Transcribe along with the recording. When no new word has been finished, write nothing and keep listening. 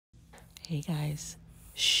Hey guys,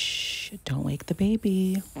 shh, don't wake the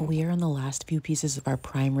baby. We are on the last few pieces of our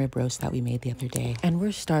prime rib roast that we made the other day, and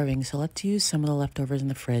we're starving, so let's use some of the leftovers in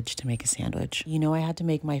the fridge to make a sandwich. You know I had to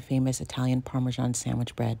make my famous Italian Parmesan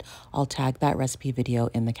sandwich bread. I'll tag that recipe video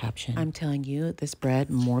in the caption. I'm telling you, this bread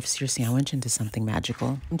morphs your sandwich into something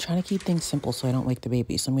magical. I'm trying to keep things simple so I don't wake the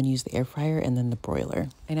baby, so I'm gonna use the air fryer and then the broiler.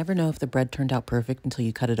 I never know if the bread turned out perfect until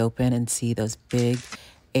you cut it open and see those big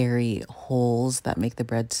airy holes that make the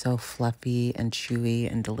bread so fluffy and chewy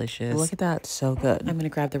and delicious. Look at that, so good. I'm gonna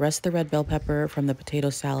grab the rest of the red bell pepper from the potato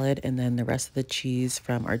salad and then the rest of the cheese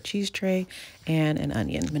from our cheese tray and an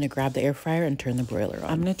onion. I'm gonna grab the air fryer and turn the broiler on.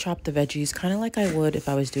 I'm gonna chop the veggies kind of like I would if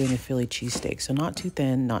I was doing a Philly cheesesteak, so not too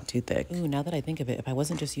thin, not too thick. Ooh, now that I think of it, if I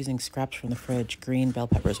wasn't just using scraps from the fridge, green bell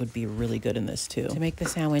peppers would be really good in this too. To make the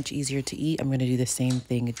sandwich easier to eat, I'm gonna do the same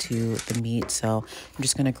thing to the meat, so I'm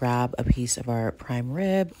just gonna grab a piece of our prime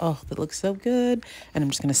rib. Oh, that looks so good. And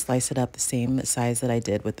I'm just gonna slice it up the same size that I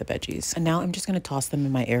did with the veggies. And now I'm just gonna toss them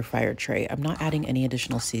in my air fryer tray. I'm not adding any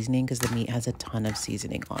additional seasoning because the meat has a ton of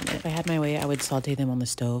seasoning on it. If I had my way, I would saute them on the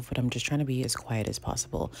stove, but I'm just trying to be as quiet as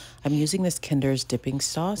possible. I'm using this Kinder's dipping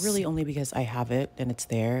sauce, really only because I have it and it's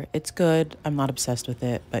there. It's good. I'm not obsessed with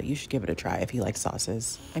it, but you should give it a try if you like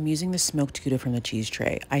sauces. I'm using the smoked Gouda from the cheese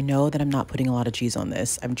tray. I know that I'm not putting a lot of cheese on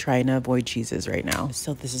this. I'm trying to avoid cheeses right now.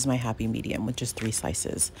 So this is my happy medium with just 3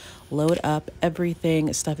 slices. Load up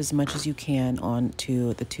everything, stuff as much as you can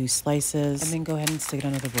onto the 2 slices, and then go ahead and stick it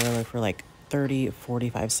under the broiler for like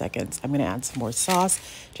 30-45 seconds. I'm gonna add some more sauce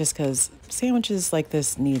just because sandwiches like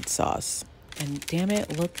this need sauce. And damn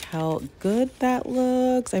it, look how good that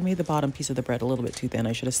looks. I made the bottom piece of the bread a little bit too thin.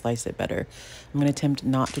 I should have sliced it better. I'm gonna attempt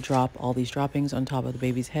not to drop all these droppings on top of the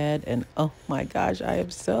baby's head, and oh my gosh, I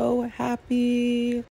am so happy.